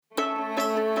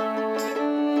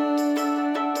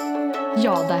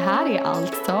Ja, det här är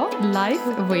alltså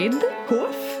Life with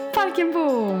Hof.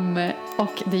 Parkenboom.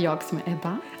 Och det är jag som är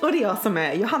Ebba. Och det är jag som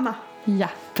är Johanna. Ja,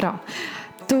 bra.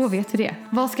 Då vet vi det.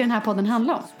 Vad ska den här podden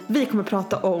handla om? Vi kommer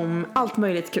prata om allt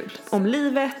möjligt kul. Om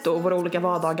livet och våra olika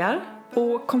vardagar.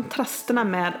 Och kontrasterna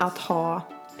med att ha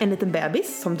en liten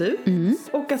bebis som du.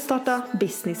 Och att starta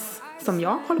business som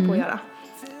jag håller på att göra.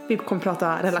 Vi kommer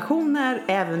prata relationer,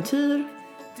 äventyr,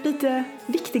 lite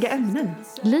viktiga ämnen.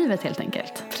 Livet helt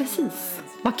enkelt. Precis.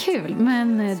 Vad kul,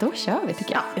 men då kör vi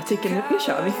tycker jag. Ja, jag tycker nu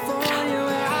kör vi.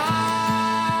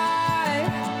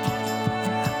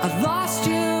 I've lost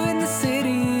you in the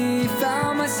city,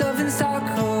 found myself in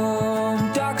Stockholm,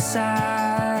 dark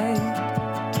side,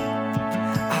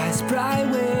 eyes bright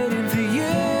waiting for you,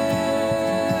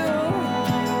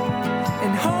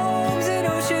 and home's an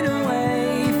ocean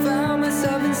away, found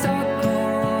myself in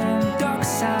Stockholm, dark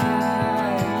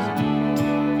side,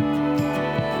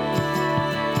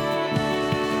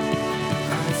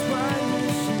 eyes bright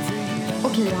wishing for you.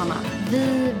 Okej Johanna,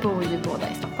 vi bor ju båda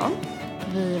i Stockholm.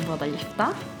 Vi är båda gifta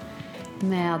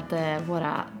med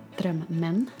våra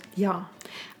drömmän. Ja.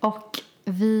 Och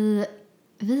vi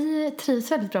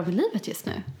trivs väldigt bra med livet just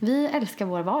nu. Vi älskar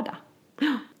vår vardag.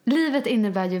 Livet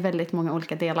innebär ju väldigt många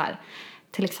olika delar.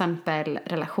 Till exempel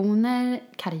relationer,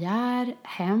 karriär,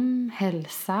 hem,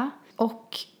 hälsa.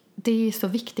 Och det är så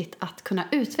viktigt att kunna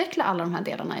utveckla alla de här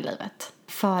delarna i livet.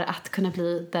 För att kunna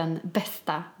bli den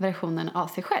bästa versionen av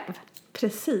sig själv.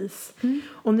 Precis.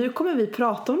 Och nu kommer vi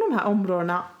prata om de här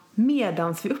områdena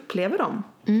medans vi upplever dem.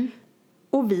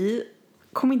 Och vi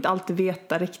kommer inte alltid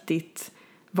veta riktigt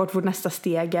vart vårt nästa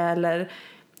steg är eller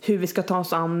hur vi ska ta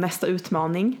oss an nästa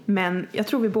utmaning. Men jag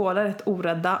tror vi båda är rätt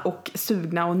orädda och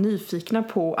sugna och nyfikna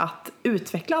på att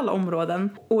utveckla alla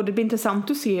områden. Och det blir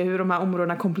intressant att se hur de här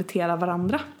områdena kompletterar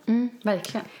varandra.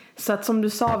 Verkligen. Så att som du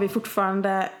sa, vi är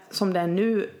fortfarande som det är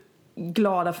nu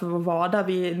glada för vår vardag.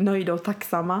 Vi är nöjda och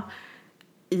tacksamma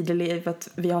i det livet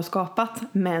vi har skapat.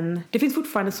 Men det finns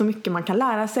fortfarande så mycket man kan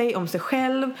lära sig om sig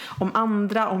själv, om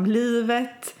andra, om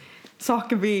livet.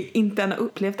 Saker vi inte än har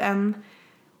upplevt än.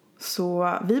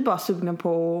 Så vi är bara sugna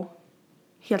på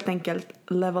helt enkelt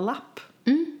level up.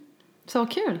 Så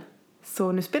kul.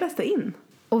 Så nu spelas det in.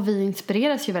 Och vi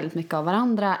inspireras ju väldigt mycket av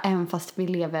varandra även fast vi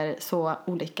lever så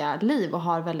olika liv och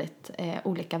har väldigt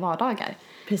olika vardagar.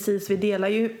 Precis, vi delar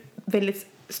ju väldigt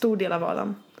stor del av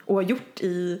vardagen. Och har gjort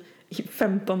i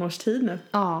 15 års tid nu.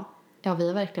 Ja, vi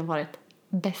har verkligen varit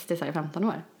bästisar i 15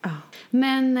 år. Ja.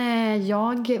 Men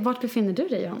vart befinner du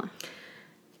dig, Johanna?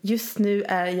 Just nu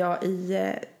är jag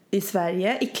i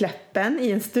Sverige, i Kläppen,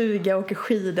 i en stuga och åker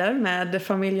skidor med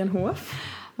familjen Hof.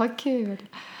 Vad kul.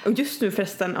 Och just nu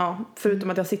förresten, förutom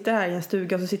att jag sitter här i en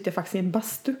stuga så sitter jag faktiskt i en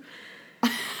bastu.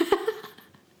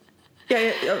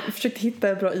 Jag försökte hitta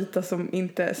en bra yta som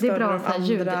inte stör de andra.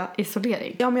 Det är bra för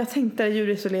ljudisolering. Ja, men jag tänkte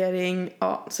ljudisolering.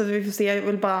 Ja, så vi får se.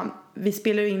 Vi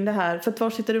spelar ju in det här. För var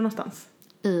sitter du någonstans?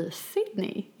 I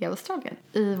Sydney, i Australien.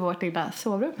 I vårt lilla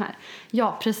sovrum här.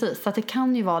 Ja, precis. Så att det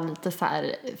kan ju vara lite så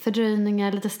här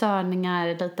fördröjningar, lite störningar,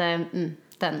 lite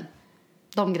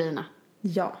de grejerna.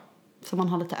 Ja. Så man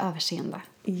har lite överseende.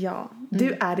 Ja,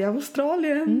 du är i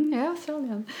Australien. Ja,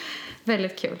 Australien.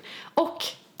 Väldigt kul. Och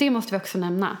det måste vi också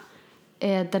nämna.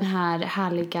 Den här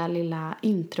härliga lilla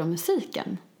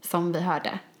intromusiken som vi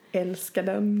hörde. Älskar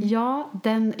den. Ja,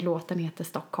 den låten heter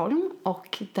Stockholm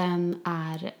och den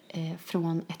är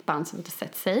från ett band som heter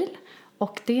Set Sail.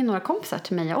 Och det är några kompisar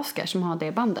till mig och Oscar som har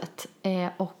det bandet.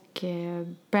 Och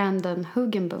Brandon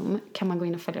Hugenboom kan man gå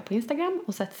in och följa på Instagram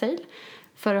och Set Sail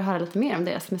för att höra lite mer om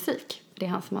deras musik. Det är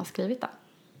han som har skrivit den.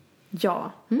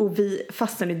 Ja, och vi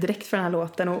fastnade direkt för den här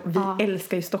låten och vi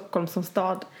älskar ju Stockholm som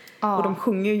stad. Och de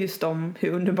sjunger ju just om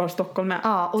hur underbar Stockholm är.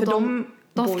 Ja, och för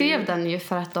de skrev den ju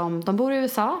för att de bor i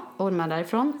USA och är med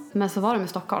därifrån. Men så var de i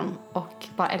Stockholm och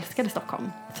bara älskade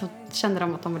Stockholm. Så kände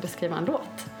de att de ville skriva en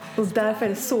låt. Och därför är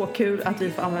det så kul att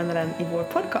vi får använda den i vår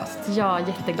podcast. Ja,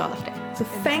 jätteglada för det. Så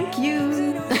thank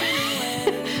you!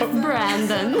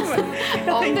 Brandon,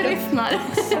 om du lyssnar.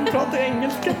 Som pratar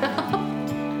engelska.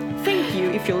 Thank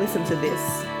you if you listen to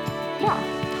this. Ja,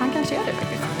 han kanske gör det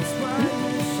faktiskt.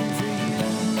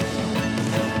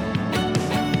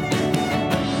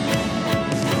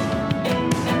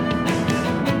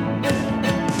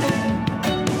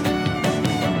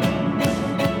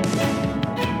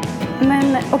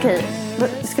 Men okej,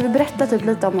 ska vi berätta typ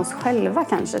lite om oss själva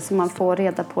kanske så man får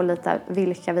reda på lite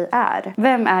vilka vi är.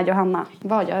 Vem är Johanna?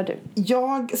 Vad gör du?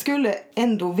 Jag skulle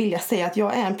ändå vilja säga att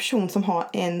jag är en person som har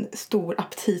en stor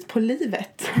aptit på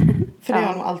livet. För det har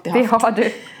jag nog alltid haft. Det har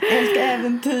du. Jag älskar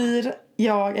äventyr,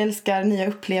 jag älskar nya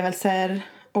upplevelser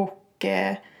och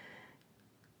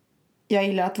jag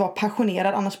gillar att vara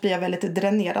passionerad, annars blir jag väldigt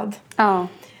dränerad. Ja.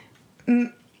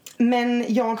 Men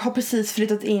jag har precis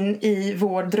flyttat in i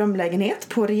vår drömlägenhet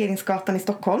på Regeringsgatan i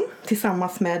Stockholm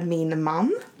tillsammans med min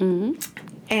man.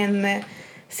 En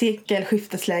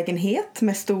cirkelskifteslägenhet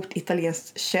med stort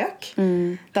italienskt kök.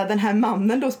 Där den här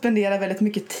mannen då spenderar väldigt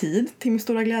mycket tid till min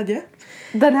stora glädje.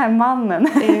 Den här mannen,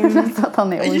 så att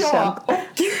han är okänd. Ja,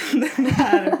 och den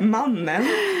här mannen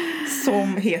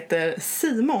som heter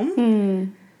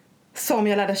Simon. Som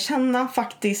jag lärde känna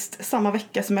faktiskt samma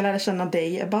vecka som jag lärde känna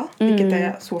dig, Ebba. Vilket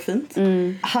är så fint.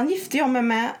 Han gifte jag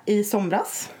med i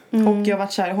somras. Och jag har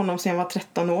varit kär i honom sedan jag var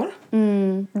 13 år.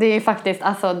 Det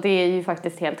är ju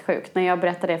faktiskt helt sjukt. När jag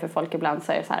berättar det för folk ibland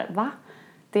så är det så här, va?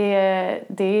 Det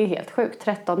är helt sjukt.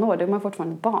 13 år, då är man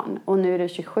fortfarande barn. Och nu är du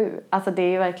 27. Alltså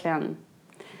det är verkligen,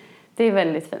 det är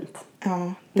väldigt fint.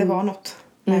 Ja, det var något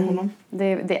med honom.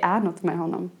 Det är något med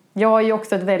honom. Jag är ju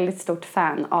också ett väldigt stort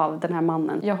fan av den här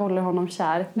mannen. Jag håller honom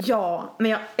kär. Ja,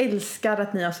 men jag älskar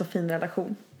att ni har så fin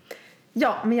relation.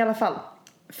 Ja, men i alla fall.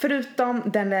 Förutom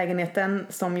den lägenheten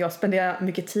som jag spenderar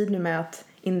mycket tid nu med att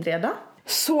inreda,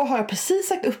 så har jag precis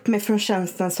sagt upp mig från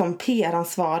tjänsten som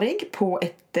PR-ansvarig på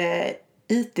ett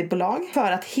IT-bolag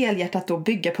för att helhjärtat då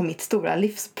bygga på mitt stora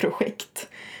livsprojekt.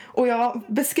 Och jag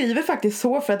beskriver faktiskt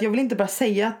så för att jag vill inte bara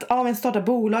säga att men starta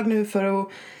bolag nu för att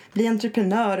bli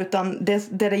entreprenör, utan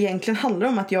det egentligen handlar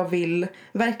om att jag vill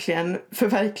verkligen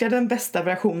förverkliga den bästa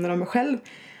versionen av mig själv.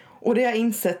 Och det har jag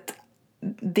insett,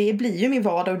 det blir ju min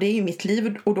vardag och det är ju mitt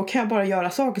liv, och då kan jag bara göra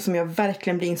saker som jag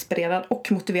verkligen blir inspirerad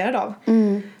och motiverad av.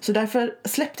 Så därför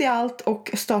släppte jag allt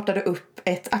och startade upp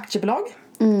ett aktiebolag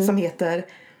som heter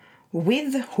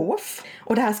With.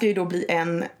 Och det här ska ju då bli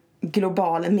en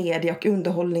global media- och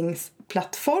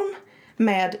underhållningsplattform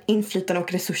med inflytande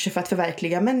och resurser för att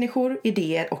förverkliga människor,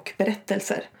 idéer och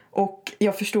berättelser. Och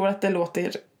jag förstår att det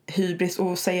låter hybris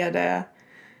att säga det,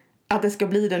 att det ska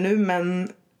bli det nu, men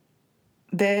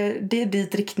det är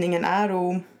dit riktningen är,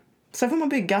 och sen får man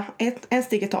bygga en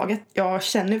steg i taget. Jag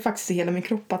känner faktiskt i hela min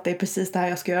kropp att det är precis det här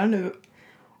jag ska göra nu,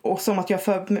 och som att jag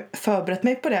förberett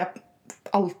mig på det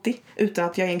alltid utan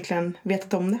att jag egentligen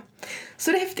vetat om det.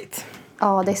 Så det är häftigt.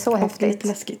 Ja, det är så häftigt. Och lite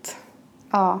läskigt.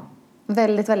 Ja,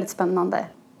 väldigt, väldigt spännande.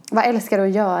 Vad älskar du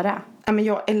att göra? Ja, men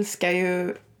jag älskar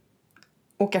ju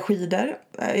åka skidor.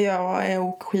 Jag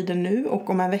åker skidor nu, och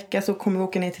om en vecka så kommer vi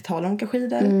åka ner till Italien och åka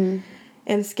skidor.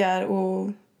 Älskar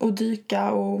att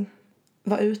dyka och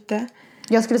vara ute.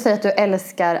 Jag skulle säga att du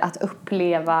älskar att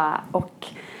uppleva och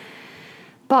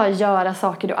bara göra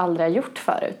saker du aldrig har gjort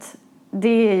förut.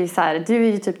 Det är ju så här, du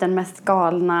är ju typ den mest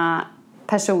galna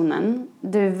personen.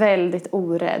 Du är väldigt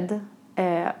orädd.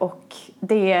 Och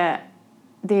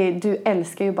du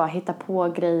älskar ju bara hitta på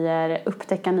grejer,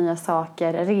 upptäcka nya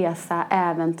saker, resa,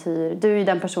 äventyr. Du är ju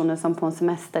den personen som på en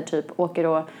semester typ åker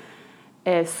och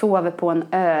sover på en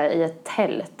ö i ett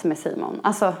tält med Simon.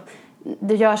 Alltså,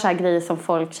 du gör så här grejer som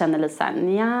folk känner lite så här,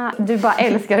 nja. Du bara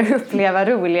älskar att uppleva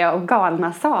roliga och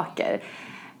galna saker.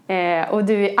 Och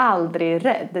du är aldrig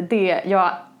rädd.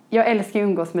 Jag älskar att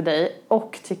umgås med dig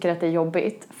och tycker att det är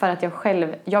jobbigt. För att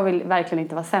jag vill verkligen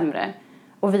inte vara sämre.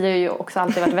 Och vi har ju också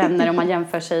alltid varit vänner och man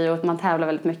jämför sig och man tävlar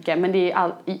väldigt mycket. Men det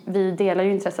är vi delar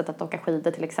ju intresset att åka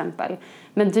skidor till exempel.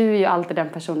 Men du är ju alltid den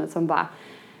personen som bara,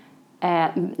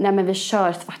 nej men vi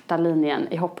kör svarta linjen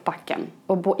i hoppbacken.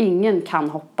 Och ingen kan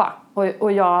hoppa.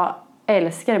 Och jag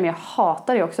älskar det, men jag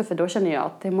hatar det också, för då känner jag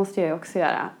att det måste jag ju också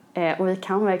göra. Och vi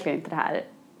kan verkligen inte det här.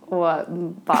 Och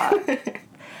bara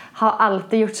har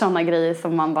alltid gjort sådana grejer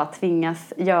som man bara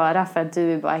tvingas göra för att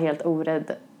du är bara helt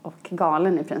orädd och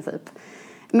galen i princip.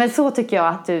 Men så tycker jag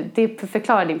att det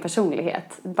förklarar din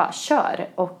personlighet. Bara kör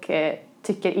och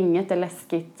tycker inget är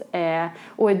läskigt.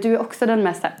 Och du är också den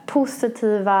mest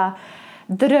positiva,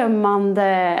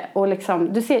 drömmande och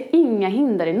liksom, du ser inga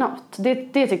hinder i något. Det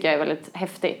tycker jag är väldigt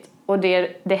häftigt. Och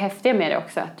det häftiga med det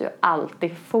också är att du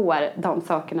alltid får de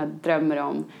sakerna du drömmer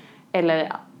om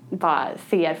eller bara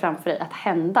ser framför dig att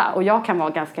hända. Och jag kan vara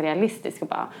ganska realistisk och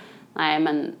bara, nej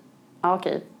men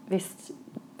okej, visst,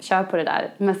 kör på det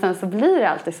där. Men sen så blir det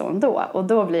alltid så ändå. Och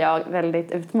då blir jag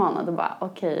väldigt utmanad och bara,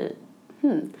 okej,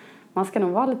 man ska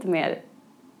nog vara lite mer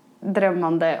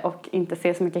drömmande och inte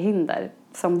se så mycket hinder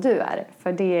som du är.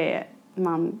 För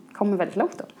man kommer väldigt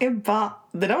långt då. Ebba,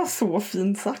 det där var så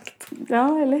fint sagt.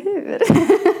 Ja, eller hur?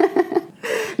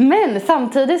 Men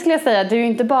samtidigt skulle jag säga att du är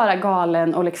inte bara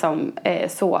galen och liksom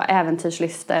så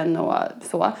äventyrslysten och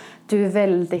så. Du är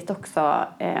väldigt också,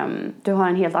 du har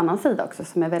en helt annan sida också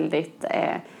som är väldigt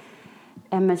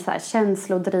så här,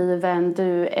 känslodriven.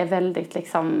 Du är väldigt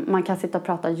liksom, man kan sitta och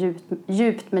prata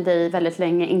djupt med dig väldigt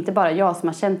länge. Inte bara jag som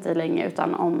har känt dig länge,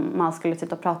 utan om man skulle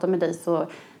sitta och prata med dig så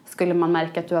skulle man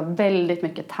märka att du har väldigt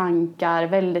mycket tankar,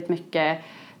 väldigt mycket...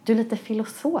 Du är lite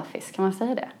filosofisk, kan man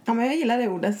säga det? Ja, men jag gillar det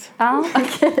ordet. Ja,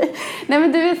 okej. Nej,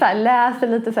 men du är så här, läser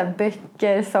lite så här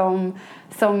böcker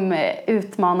som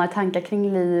utmanar tankar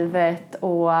kring livet.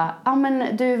 Och ja,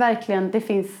 men du är verkligen, det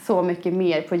finns så mycket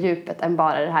mer på djupet än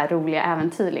bara det här roliga,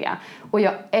 äventyrliga. Och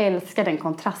jag älskar den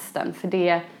kontrasten, för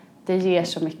det ger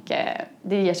så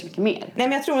mycket mer. Nej,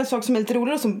 men jag tror en sak som är lite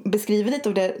rolig och som beskriver lite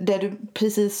av det du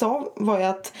precis sa var ju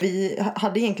att vi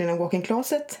hade egentligen en walk-in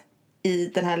closet i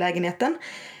den här lägenheten.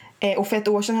 Och för ett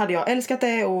år sedan hade jag älskat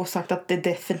det och sagt att det är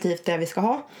definitivt det vi ska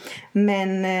ha.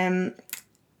 Men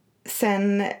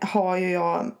sen har ju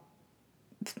jag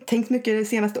tänkt mycket det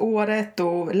senaste året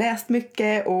och läst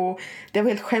mycket. Och det var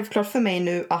helt självklart för mig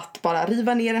nu att bara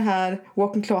riva ner den här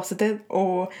walk-in closetet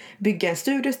och bygga en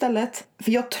studio istället.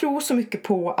 För jag tror så mycket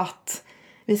på att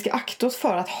vi ska akta oss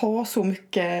för att ha så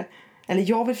mycket... Eller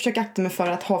jag vill försöka akta mig för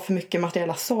att ha för mycket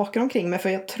materiella saker omkring mig. För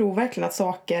jag tror verkligen att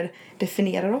saker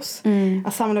definierar oss.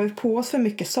 Att samlar vi på oss för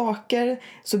mycket saker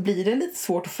så blir det lite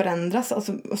svårt att förändras.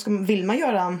 Alltså, vill man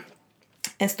göra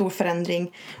en stor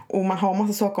förändring och man har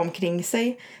massa saker omkring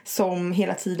sig som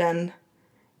hela tiden...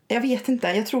 Jag vet inte,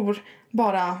 jag tror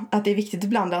bara att det är viktigt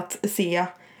ibland att se...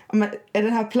 Men är det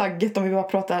här plagget, om vi bara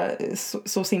pratar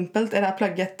så simpelt, är det här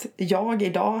plagget jag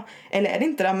idag? Eller är det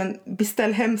inte det? Men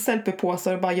beställ hem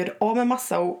selfie-påsar och bara gör av med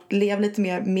massa och lev lite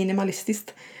mer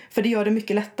minimalistiskt. För det gör det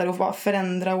mycket lättare att bara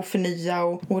förändra och förnya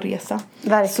och resa.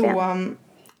 Verkligen. Så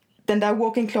den där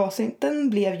walk-in closeten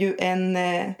blev ju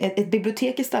ett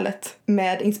bibliotek istället.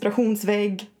 Med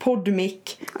inspirationsvägg,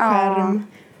 poddmick, skärm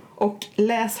och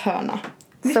läshörna.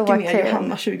 Mycket Så mer kul.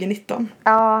 Johanna 2019.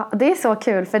 Ja, det är så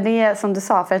kul. För det, som du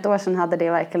sa, för ett år sedan hade det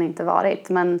verkligen inte varit.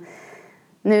 Men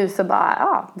nu så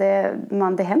bara,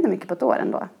 det händer mycket på ett år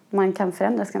ändå. Man kan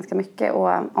förändras ganska mycket och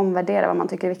omvärdera vad man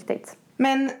tycker är viktigt.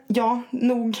 Men ja,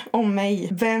 nog om mig.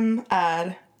 Vem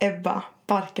är Ebba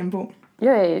Barkenbom?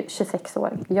 Jag är 26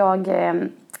 år. Jag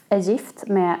är gift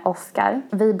med Oskar.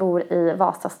 Vi bor i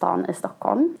Vasastan i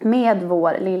Stockholm. Med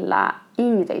vår lilla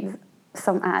Ingrid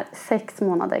som är 6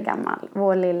 månader gammal.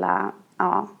 Vår lilla,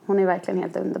 hon är verkligen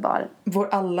helt underbar. Vår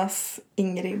allas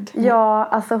Ingrid. Ja,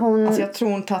 alltså hon... Alltså jag tror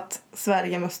hon tagit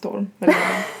Sverige med storm.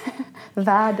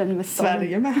 Världen med storm.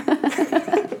 Sverige med.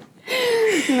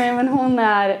 Nej, men hon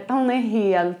är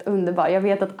helt underbar. Jag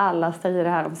vet att alla säger det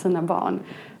här om sina barn.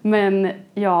 Men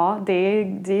ja, det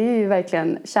är ju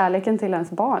verkligen kärleken till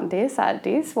ens barn. Det är så här,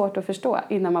 det är svårt att förstå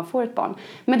innan man får ett barn.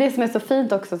 Men det som är så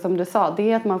fint också, som du sa,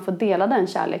 det är att man får dela den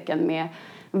kärleken med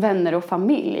vänner och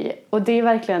familj. Och det är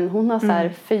verkligen, hon har så här,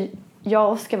 för jag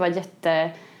och Oskar var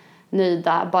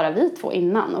jättenöjda bara vi två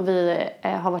innan. Och vi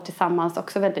har varit tillsammans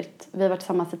också vi har varit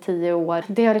tillsammans i 10 år.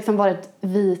 Det har liksom varit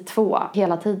vi två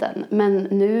hela tiden. Men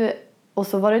nu... Och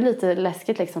så var det lite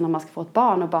läskigt liksom när man ska få ett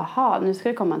barn och bara, nu ska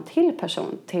det komma en till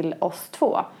person till oss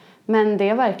två. Men det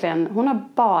är verkligen, hon har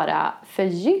bara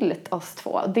förgyllt oss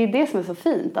två. Det är det som är så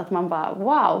fint, att man bara,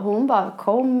 wow, hon bara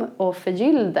kom och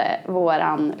förgyllde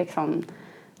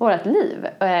vårat liv.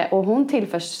 Och hon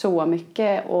tillför så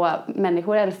mycket och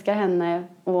människor älskar henne.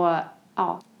 Och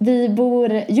ja, vi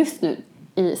bor just nu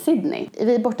i Sydney.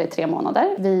 Vi är borta i 3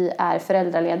 månader. Vi är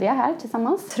föräldralediga här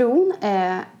tillsammans. Tron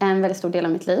är en väldigt stor del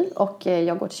av mitt liv. Och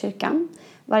jag går till kyrkan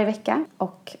varje vecka.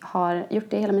 Och har gjort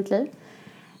det hela mitt liv.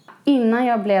 Innan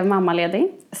jag blev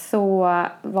mammaledig så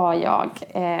var jag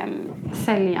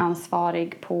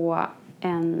säljansvarig på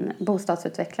en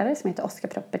bostadsutvecklare som heter Oscar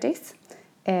Properties.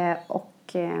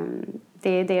 Det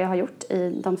är det jag har gjort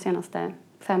i de senaste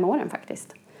 5 åren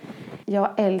faktiskt. Jag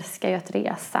älskar ju att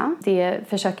resa. Det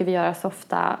försöker vi göra så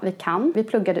ofta vi kan. Vi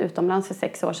pluggade utomlands för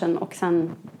 6 år sedan och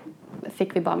sen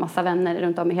fick vi bara massa vänner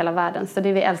runt om i hela världen. Så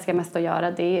det vi älskar mest att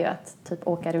göra, det är ju att typ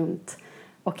åka runt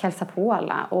och hälsa på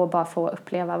alla. Och bara få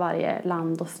uppleva varje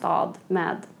land och stad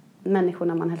med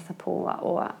människorna man hälsar på.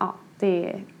 Och ja, det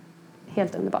är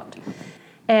helt underbart.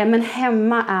 Men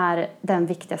hemma är den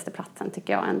viktigaste platsen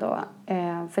tycker jag ändå.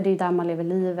 För det är där man lever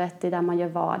livet, det är där man gör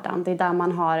vardagen. Det är där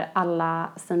man har alla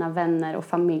sina vänner och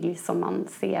familj som man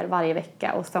ser varje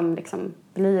vecka. Och som liksom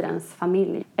blir ens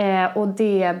familj. Och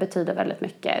det betyder väldigt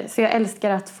mycket. Så jag älskar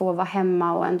att få vara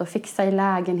hemma och ändå fixa i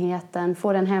lägenheten.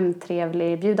 Få den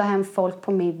hemtrevlig, bjuda hem folk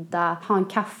på middag. Ha en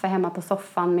kaffe hemma på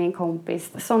soffan med en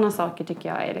kompis. Sådana saker tycker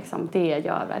jag är liksom, det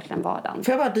gör verkligen vardagen.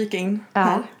 Får jag bara dyka in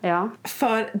här? Ja.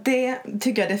 För det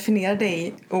tycker jag definierar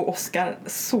dig och Oskar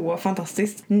så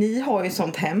fantastiskt. Ni har ju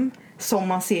sånt hem som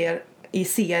man ser i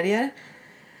serier.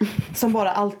 Som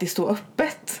bara alltid står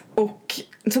öppet. Och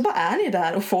så bara är ni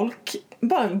där och folk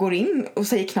bara går in och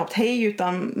säger knappt hej,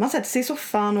 utan man sätter sig i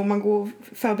soffan och man går och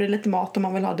förbereder lite mat om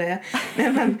man vill ha det.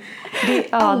 Nej, men det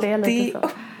är alltid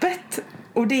öppet.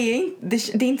 Och det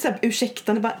är inte så här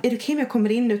ursäktande, bara, är det okej om jag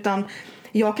kommer in? Utan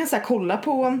jag kan så här kolla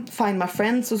på Find My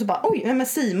Friends och så bara, oj, men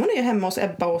Simon är ju hemma hos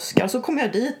Ebba och Oskar. Så kommer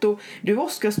jag dit och du och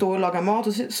Oskar står och lagar mat.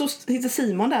 Och så sitter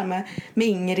Simon där med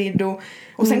Ingrid.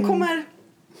 Och sen kommer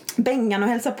Bengan och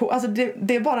hälsar på. Alltså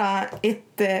det är bara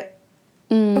ett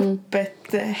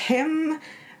öppet hem.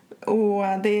 Och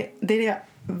det är det jag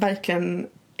verkligen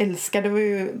älskar. Det var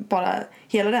ju bara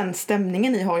hela den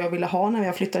stämningen jag ville ha när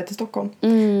jag flyttade till Stockholm.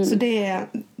 Så det är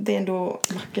ändå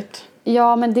vackert.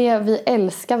 Ja, men vi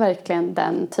älskar verkligen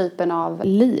den typen av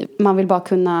liv. Man vill bara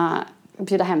kunna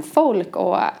bjuda hem folk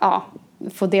och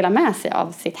få dela med sig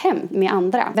av sitt hem med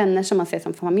andra. Vänner som man ser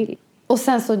som familj. Och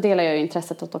sen så delar jag ju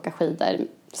intresset att åka skidor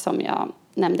som jag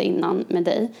nämnde innan med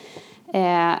dig.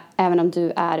 Även om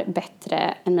du är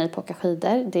bättre än mig på att åka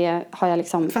skidor. Det har jag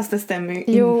liksom... Fast det stämmer ju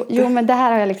inte. Jo, men det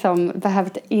här har jag liksom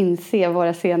behövt inse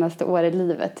våra senaste år i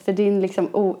livet. För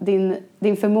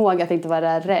din förmåga att inte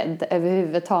vara rädd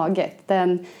överhuvudtaget.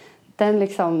 Den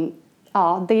liksom...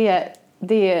 Ja, det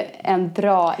är en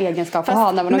bra egenskap att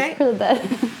ha när man åker skidor.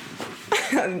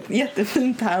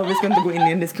 Jättefint här och vi ska inte gå in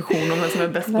i en diskussion om vem som är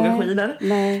bäst på att åka skidor.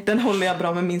 Nej. Den håller jag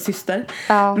bra med min syster.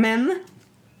 Ja. Men...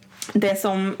 Det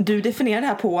som du definierar det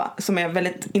här på, som är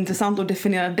väldigt intressant och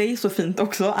definierar dig så fint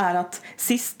också, är att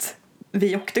sist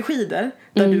vi åkte skidor,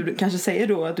 där du kanske säger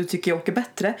då att du tycker jag åker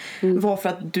bättre, var för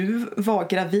att du var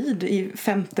gravid i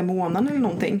 5:e månaden eller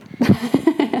någonting.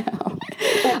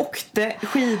 Och åkte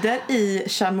skidor i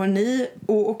Chamonix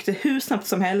och åkte hur snabbt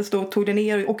som helst och tog det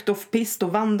ner och åkte off-pist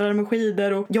och vandrade med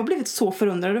skidor. Och jag har blivit så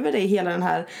förundrad över dig hela den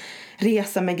här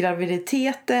resa med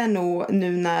graviditeten och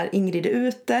nu när Ingrid är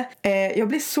ute. Jag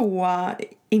blir så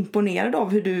imponerad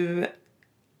av hur du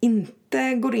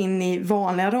inte går in i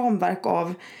vanliga ramverk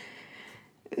av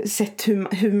sätt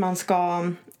hur man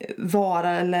ska vara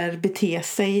eller bete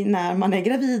sig när man är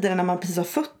gravid eller när man precis har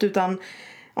fött, utan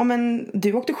men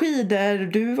du åkte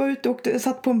skidor, du var ute och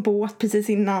satt på en båt precis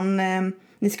innan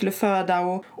ni skulle föda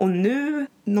och nu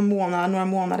några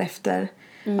månader efter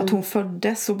att hon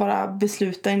föddes så bara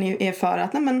beslutar ni er för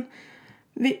att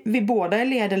vi båda är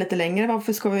lediga lite längre,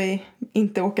 varför ska vi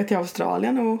inte åka till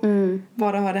Australien och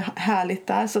bara ha det härligt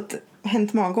där. Så att det har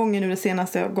hänt många gånger nu det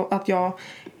senaste att jag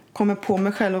kommer på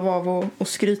mig själv av och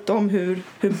skryta om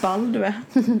hur ball du är.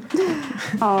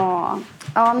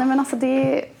 Nej men alltså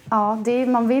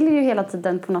man vill ju hela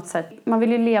tiden på något sätt, man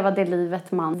vill ju leva det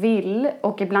livet man vill,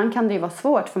 och ibland kan det ju vara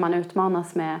svårt för man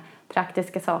utmanas med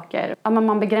praktiska saker. Men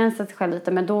man begränsar sig själv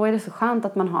lite, men då är det så skönt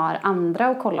att man har andra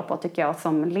att kolla på, tycker jag,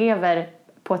 som lever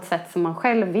på ett sätt som man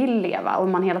själv vill leva, och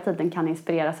man hela tiden kan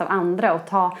inspireras av andra och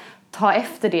ta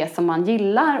efter det som man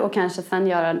gillar och kanske sen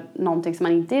göra någonting som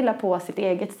man inte gillar på sitt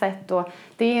eget sätt. Och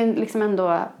det är ju liksom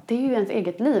ändå, det är ju ens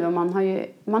eget liv, och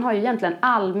man har ju egentligen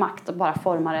all makt att bara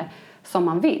forma det som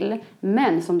man vill.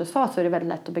 Men som du sa så är det väldigt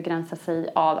lätt att begränsa sig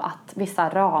av att vissa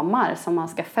ramar som man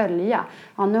ska följa.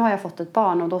 Ja, nu har jag fått ett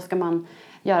barn och då ska man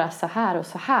göra så här och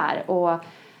så här. Och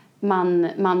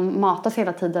man matas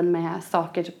hela tiden med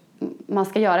saker. Man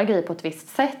ska göra grejer på ett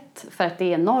visst sätt för att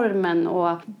det är normen.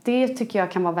 Och det tycker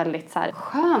jag kan vara väldigt så här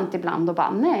skönt ibland. Och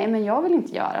bara, nej men jag vill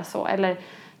inte göra så. Eller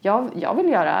jag vill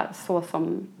göra så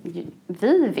som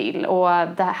vi vill. Och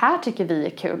det här tycker vi är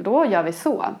kul. Då gör vi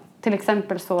så. Till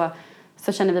exempel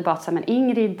så känner vi bara att men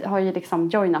Ingrid har ju liksom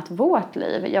joinat vårt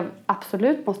liv.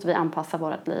 Absolut måste vi anpassa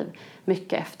vårt liv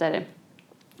mycket efter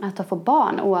att ha fått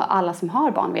barn. Och alla som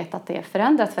har barn vet att det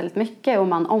förändras väldigt mycket. Och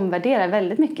man omvärderar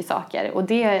väldigt mycket saker. Och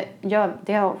det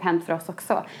har hänt för oss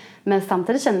också. Men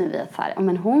samtidigt känner vi att så här,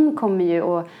 men hon kommer ju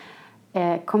och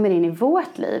kommer in i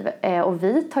vårt liv. Och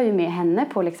vi tar ju med henne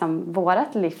på liksom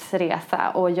vårat livsresa.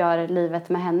 Och gör livet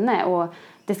med henne. Och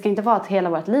det ska inte vara att hela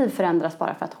vårt liv förändras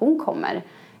bara för att hon kommer.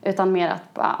 Utan mer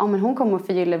att men hon kommer att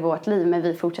förgylla vårt liv, men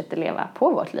vi fortsätter leva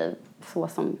på vårt liv så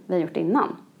som vi har gjort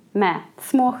innan. Med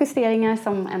små justeringar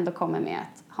som ändå kommer med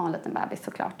att ha en liten bebis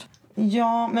såklart.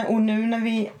 Ja, men och nu när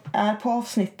vi är på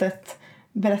avsnittet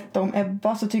berätta om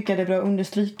Ebba, så tycker jag det är bra att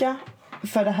understryka.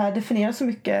 För det här definierar så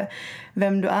mycket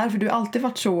vem du är. För du har alltid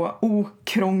varit så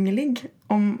okrånglig,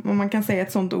 om man kan säga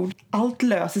ett sånt ord. Allt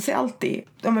löser sig alltid.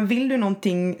 Men vill du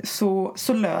någonting så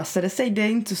löser det sig. Det är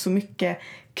inte så mycket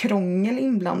krångel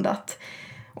inblandat.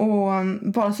 Och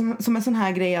bara som en sån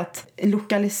här grej att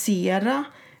lokalisera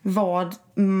vad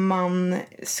man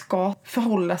ska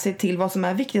förhålla sig till, vad som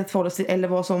är viktigt att förhålla sig till, eller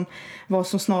vad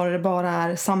som snarare bara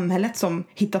är samhället som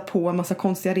hittar på en massa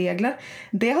konstiga regler.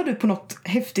 Det har du på något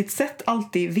häftigt sätt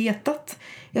alltid vetat.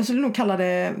 Jag skulle nog kalla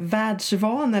det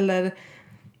världsvan eller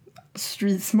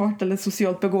street smart eller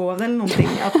socialt begåvad eller någonting.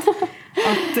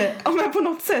 Att men på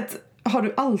något sätt har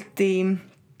du alltid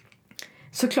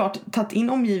såklart tagit in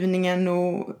omgivningen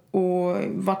och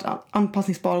varit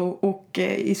anpassningsbar och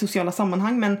i sociala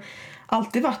sammanhang, men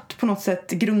alltid varit på något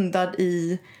sätt grundad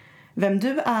i vem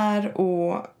du är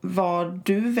och vad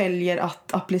du väljer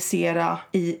att applicera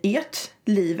i ert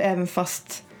liv, även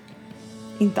fast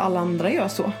inte alla andra gör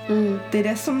så. Det är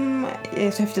det som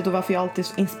är så häftigt och varför jag alltid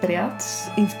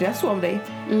inspirerats av dig.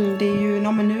 Det är ju,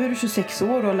 men nu är du 26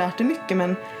 år och har lärt dig mycket,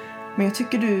 men jag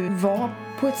tycker du var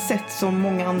på ett sätt som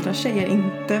många andra tjejer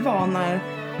inte var när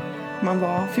man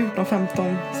var 14,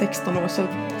 15, 16 år. Så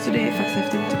det är faktiskt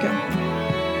häftigt, tycker jag.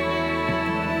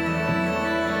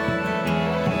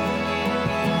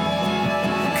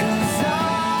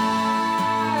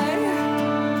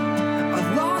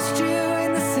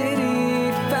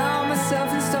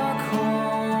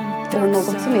 Och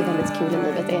något som är väldigt kul i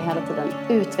livet är hela tiden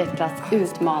utvecklas,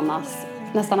 utmanas.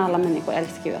 Nästan alla människor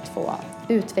älskar ju att få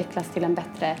utvecklas till en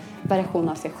bättre version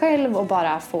av sig själv och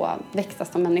bara få växa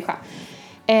som människa.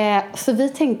 Så vi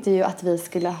tänkte ju att vi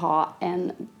skulle ha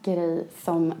en grej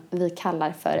som vi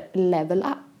kallar för level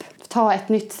up. Ta ett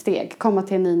nytt steg, komma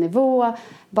till en ny nivå,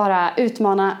 bara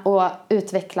utmana och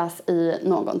utvecklas i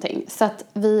någonting. Så att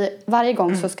varje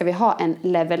gång så ska vi ha en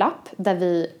level up där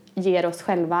vi ger oss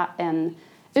själva en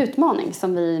utmaning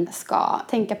som vi ska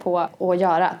tänka på och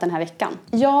göra den här veckan.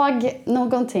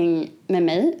 Någonting med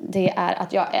mig, det är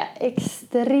att jag är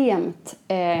extremt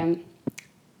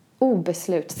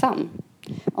obeslutsam,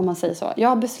 om man säger så. Jag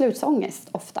har beslutsångest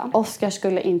ofta. Oskar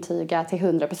skulle intyga till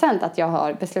 100% att jag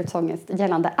har beslutsångest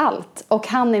gällande allt. Och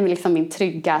han är liksom min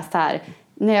trygga så här.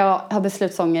 När jag har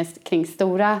beslutsångest kring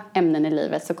stora ämnen i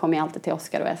livet så kommer jag alltid till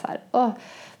Oskar och är så här.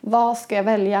 Vad ska jag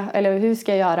välja? Eller hur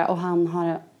ska jag göra? Och han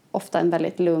har ofta en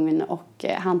väldigt lugn och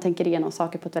han tänker igenom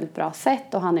saker på ett väldigt bra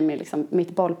sätt. Och han är med liksom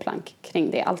mitt bollplank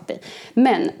kring det alltid.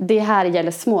 Men det här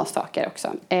gäller små saker också.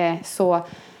 Så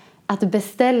att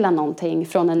beställa någonting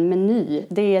från en meny,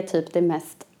 det är typ det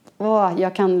mest...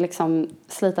 jag kan liksom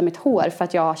slita mitt hår för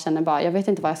att jag känner bara, jag vet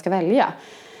inte vad jag ska välja.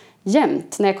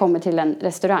 Jämt när jag kommer till en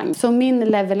restaurang. Så min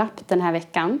level up den här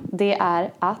veckan, det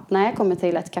är att när jag kommer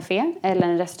till ett café eller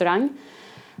en restaurang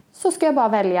så ska jag bara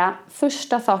välja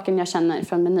första saken jag känner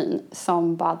från menyn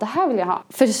som bara, det här vill jag ha.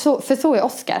 För så är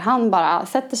Oskar. Han bara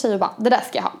sätter sig och bara, det där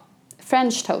ska jag ha.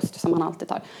 French toast som han alltid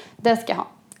tar. Det ska jag ha.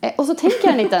 Och så tänker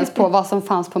han inte ens på vad som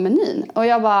fanns på menyn. Och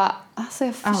jag bara, alltså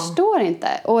jag förstår inte.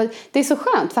 Och det är så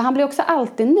skönt, för han blir också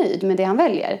alltid nöjd med det han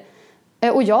väljer.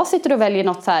 Och jag sitter och väljer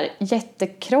något så här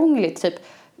jättekrångligt. Typ,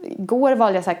 igår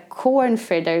valde jag så här corn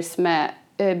fritters med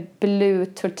blue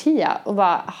tortilla. Och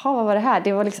bara, vad var det här?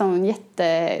 Det var liksom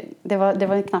det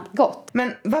var knappt gott.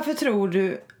 Men varför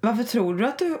tror du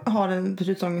att du har en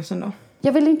beslutsångesten då?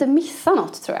 Jag vill inte missa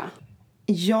något, tror jag.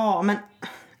 Ja, men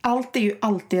allt är ju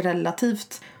alltid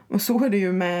relativt. Och så är det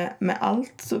ju med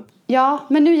allt. Så. Ja,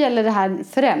 men nu gäller det här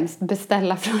främst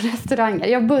beställa från restauranger.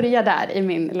 Jag börjar där i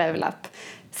min level up.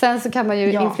 Sen så kan man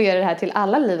ju influera det här till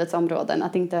alla livets områden.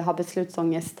 Att inte ha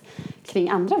beslutsångest kring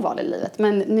andra val i livet.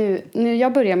 Men nu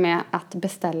jag börjar med att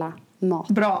beställa mat.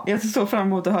 Bra, jag ser så fram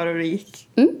emot att höra hur det gick.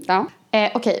 Ja,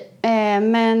 okej.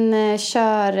 Men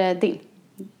kör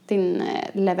din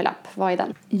level up. Vad är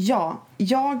den? Ja,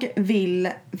 jag vill...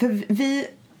 För vi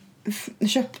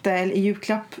köpte i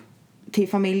julklapp till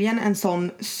familjen en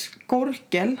sån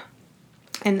skorkel.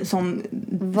 En sån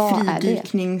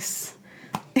fridyknings...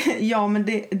 Ja, men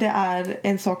det är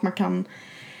en sak man kan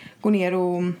gå ner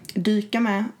och dyka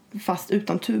med fast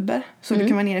utan tuber. Så du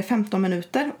kan vara nere i 15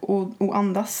 minuter och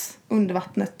andas under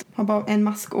vattnet. Har bara en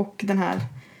mask och den här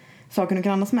saker du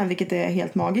kan andas med, vilket är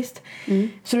helt magiskt.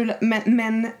 Så,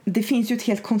 men det finns ju ett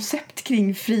helt koncept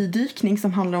kring fridykning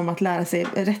som handlar om att lära sig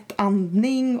rätt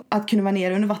andning. Att kunna vara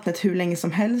nere under vattnet hur länge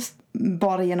som helst.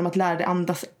 Bara genom att lära dig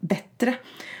andas bättre.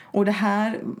 Och det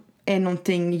här är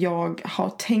någonting jag har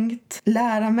tänkt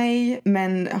lära mig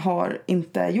men har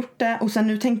inte gjort det. Och sen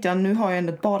nu tänkte jag, nu har jag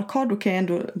ändå ett badkar, då kan jag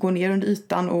ändå gå ner under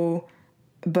ytan och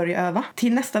börja öva.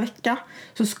 Till nästa vecka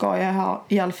så ska jag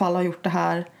i alla fall ha gjort det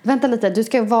här. Vänta lite, du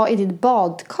ska vara i ditt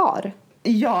badkar?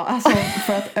 Ja, alltså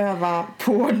för att öva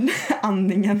på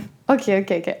andningen.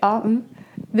 Okej. Ja,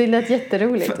 det lät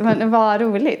jätteroligt, men vad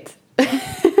roligt.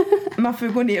 Man får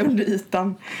gå ner under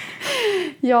ytan.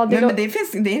 Ja, det är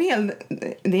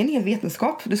en hel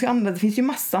vetenskap. Du ska andas, det finns ju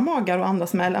massa magar att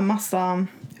andas med, eller massa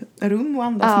rum att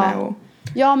andas med. Och...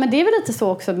 Ja, men det är väl lite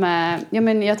så också med...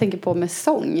 Jag tänker på med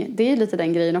sång. Det är ju lite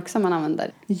den grejen också man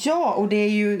använder. Ja, och det är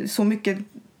ju så mycket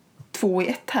 2 i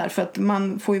 1 här. För att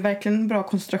man får ju verkligen bra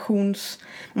koncentrations...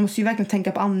 Man måste ju verkligen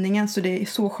tänka på andningen. Så det är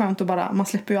så skönt att bara... Man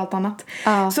släpper ju allt annat.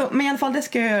 Så, men i alla fall, det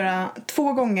ska jag göra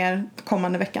 2 gånger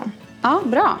kommande veckan. Ja,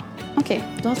 bra. Okej,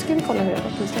 då ska vi kolla hur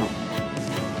det går.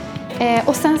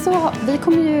 Och sen så, vi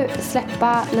kommer ju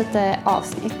släppa lite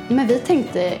avsnitt. Men vi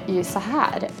tänkte ju så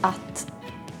här att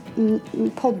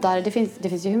poddar, det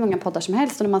finns ju hur många poddar som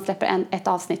helst och när man släpper ett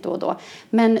avsnitt då och då.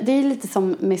 Men det är lite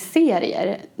som med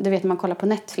serier. Du vet när man kollar på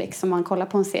Netflix och man kollar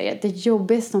på en serie. Det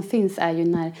jobbigaste som finns är ju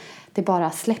när det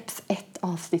bara släpps ett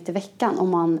avsnitt i veckan och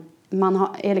man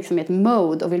är liksom i ett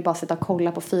mode och vill bara sitta och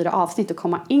kolla på 4 avsnitt och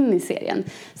komma in i serien.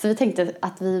 Så vi tänkte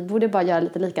att vi borde bara göra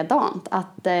lite likadant. Att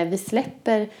vi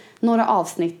släpper några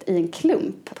avsnitt i en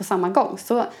klump på samma gång.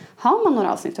 Så har man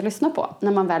några avsnitt att lyssna på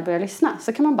när man väl börjar lyssna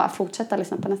så kan man bara fortsätta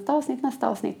lyssna på nästa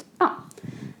avsnitt. Ja.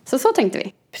 Så tänkte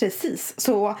vi. Precis,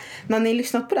 så när ni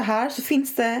lyssnat på det här så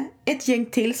finns det ett gäng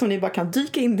till som ni bara kan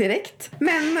dyka in direkt.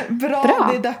 Men bra.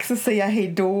 Det är dags att säga hej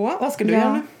då. Vad ska du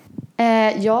göra nu?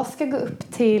 Jag ska gå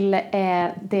upp till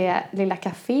det lilla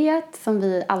kaféet som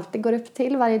vi alltid går upp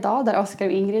till varje dag. Där Oskar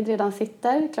och Ingrid redan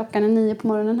sitter. Klockan är 9 på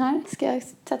morgonen här. Ska jag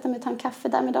sätta mig och ta en kaffe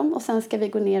där med dem. Och sen ska vi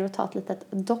gå ner och ta ett litet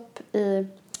dopp i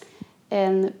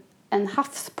en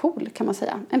havspool kan man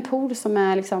säga. En pool som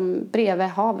är liksom bredvid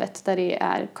havet där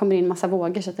det kommer in massa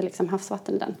vågor så att det är liksom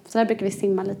havsvatten i den. Så där brukar vi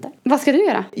simma lite. Vad ska du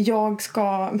göra? Jag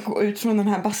ska gå ut från den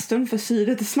här bastun för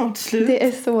syret är snart slut. Det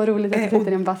är så roligt att du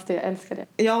sitter i en bastu, jag älskar det.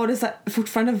 Ja, och det är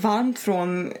fortfarande varmt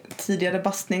från tidigare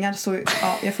bastningar så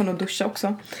ja, jag får nog duscha också.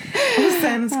 Och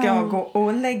sen ska jag gå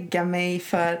och lägga mig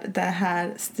för den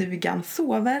här stugan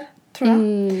sover, tror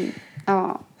jag.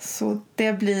 Ja. Så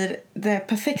det blir det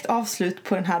perfekt avslut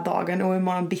på den här dagen och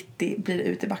imorgon bitti blir det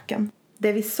ut i backen.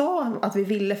 Det vi sa att vi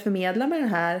ville förmedla med den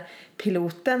här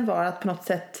piloten var att på något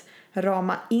sätt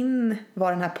rama in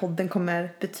vad den här podden kommer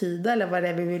betyda eller vad det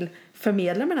är vi vill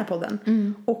förmedla med den här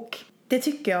podden. Och det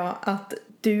tycker jag att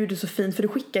du gjorde så fint för du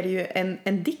skickade ju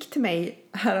en dikt till mig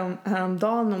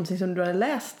häromdagen, någonting som du hade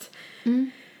läst.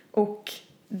 Och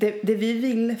det vi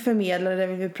vill förmedla, det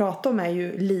vi vill prata om är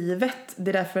ju livet.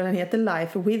 Det är därför den heter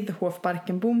Life with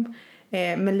Hofbarkenbom.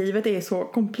 Men livet är så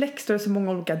komplext och det är så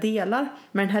många olika delar.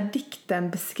 Men den här dikten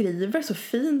beskriver så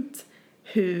fint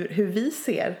hur vi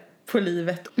ser på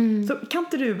livet. Så kan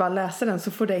inte du bara läsa den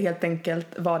så får det helt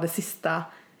enkelt vara det sista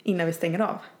innan vi stänger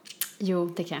av.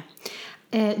 Jo, det kan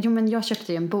jag. Men jag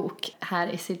köpte ju en bok här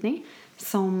i Sydney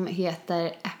som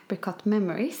heter Apricot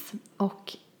Memories.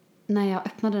 Och när jag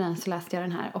öppnade den så läste jag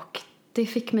den här och det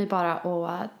fick mig bara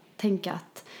att tänka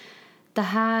att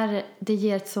det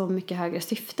ger ett så mycket högre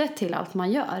syfte till allt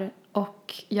man gör.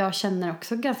 Och jag känner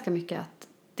också ganska mycket att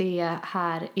det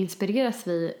här inspireras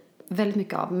vi väldigt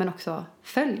mycket av men också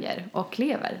följer och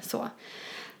lever så.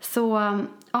 Så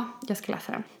ja, jag ska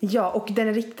läsa den. Ja, och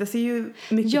den riktar sig ju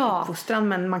mycket på uppfostran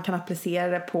men man kan applicera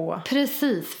det på...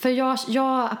 Precis, för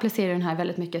jag applicerar den här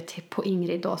väldigt mycket på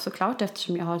Ingrid då såklart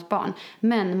eftersom jag har ett barn.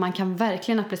 Men man kan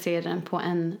verkligen applicera den på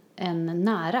en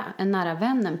nära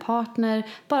vän, en partner.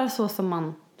 Bara så som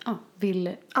man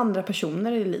vill... Andra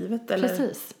personer i livet eller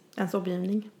Precis. Ens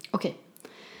omgivning. Okej.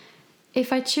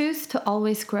 If I choose to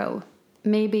always grow,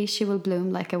 maybe she will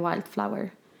bloom like a wildflower.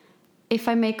 If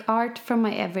I make art from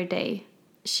my everyday,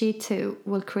 she too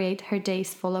will create her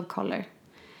days full of color.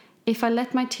 If I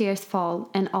let my tears fall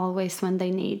and always when they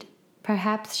need,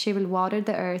 perhaps she will water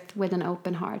the earth with an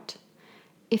open heart.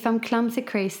 If I'm clumsy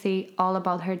crazy all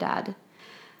about her dad,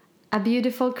 a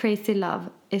beautiful crazy love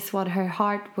is what her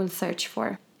heart will search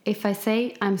for. If I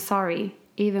say I'm sorry,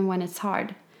 even when it's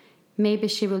hard, maybe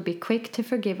she will be quick to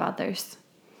forgive others.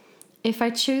 If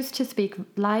I choose to speak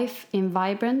life in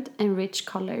vibrant and rich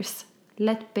colors,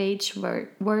 let beige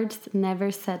words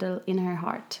never settle in her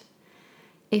heart.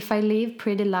 If I leave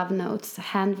pretty love notes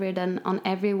handwritten on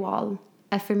every wall,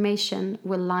 affirmation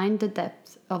will line the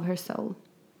depths of her soul.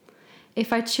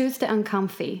 If I choose the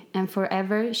uncomfy and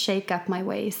forever shake up my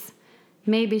ways,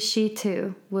 maybe she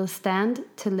too will stand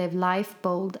to live life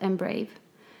bold and brave.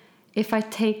 If I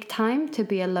take time to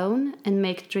be alone and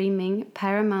make dreaming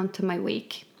paramount to my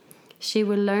week, she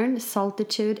will learn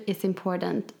solitude is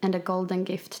important and a golden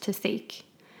gift to seek.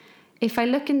 If I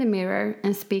look in the mirror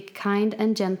and speak kind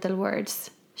and gentle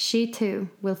words, she too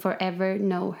will forever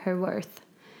know her worth.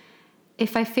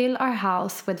 If I fill our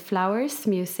house with flowers,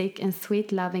 music, and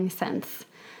sweet loving scents,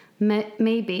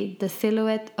 maybe the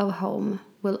silhouette of home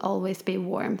will always be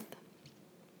warmth.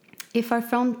 If our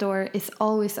front door is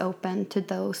always open to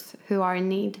those who are in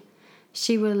need,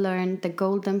 she will learn the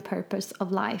golden purpose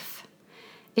of life.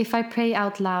 If I pray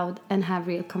out loud and have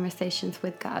real conversations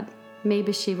with God,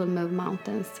 maybe she will move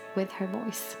mountains with her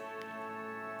voice.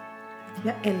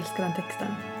 Jag älskar den texten.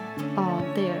 Ja,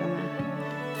 det gör jag med.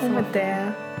 Och med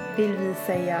det vill vi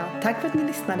säga tack för att ni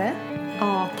lyssnade.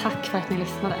 Ja, tack för att ni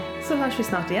lyssnade. Så hörs vi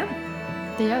snart igen.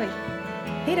 Det gör vi.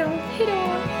 Hej då! Hej då!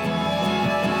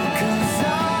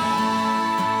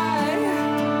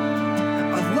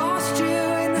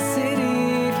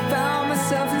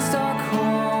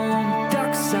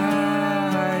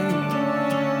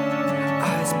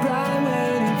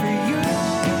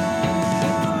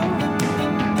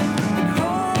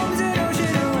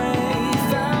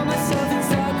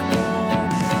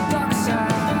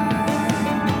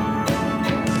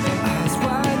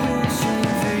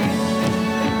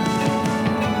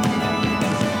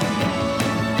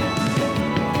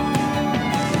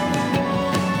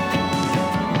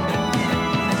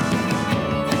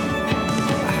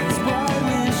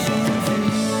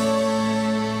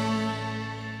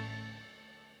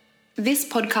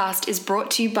 podcast is brought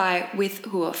to you by With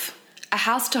Hoof, a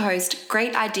house to host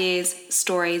great ideas,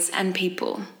 stories, and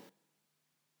people.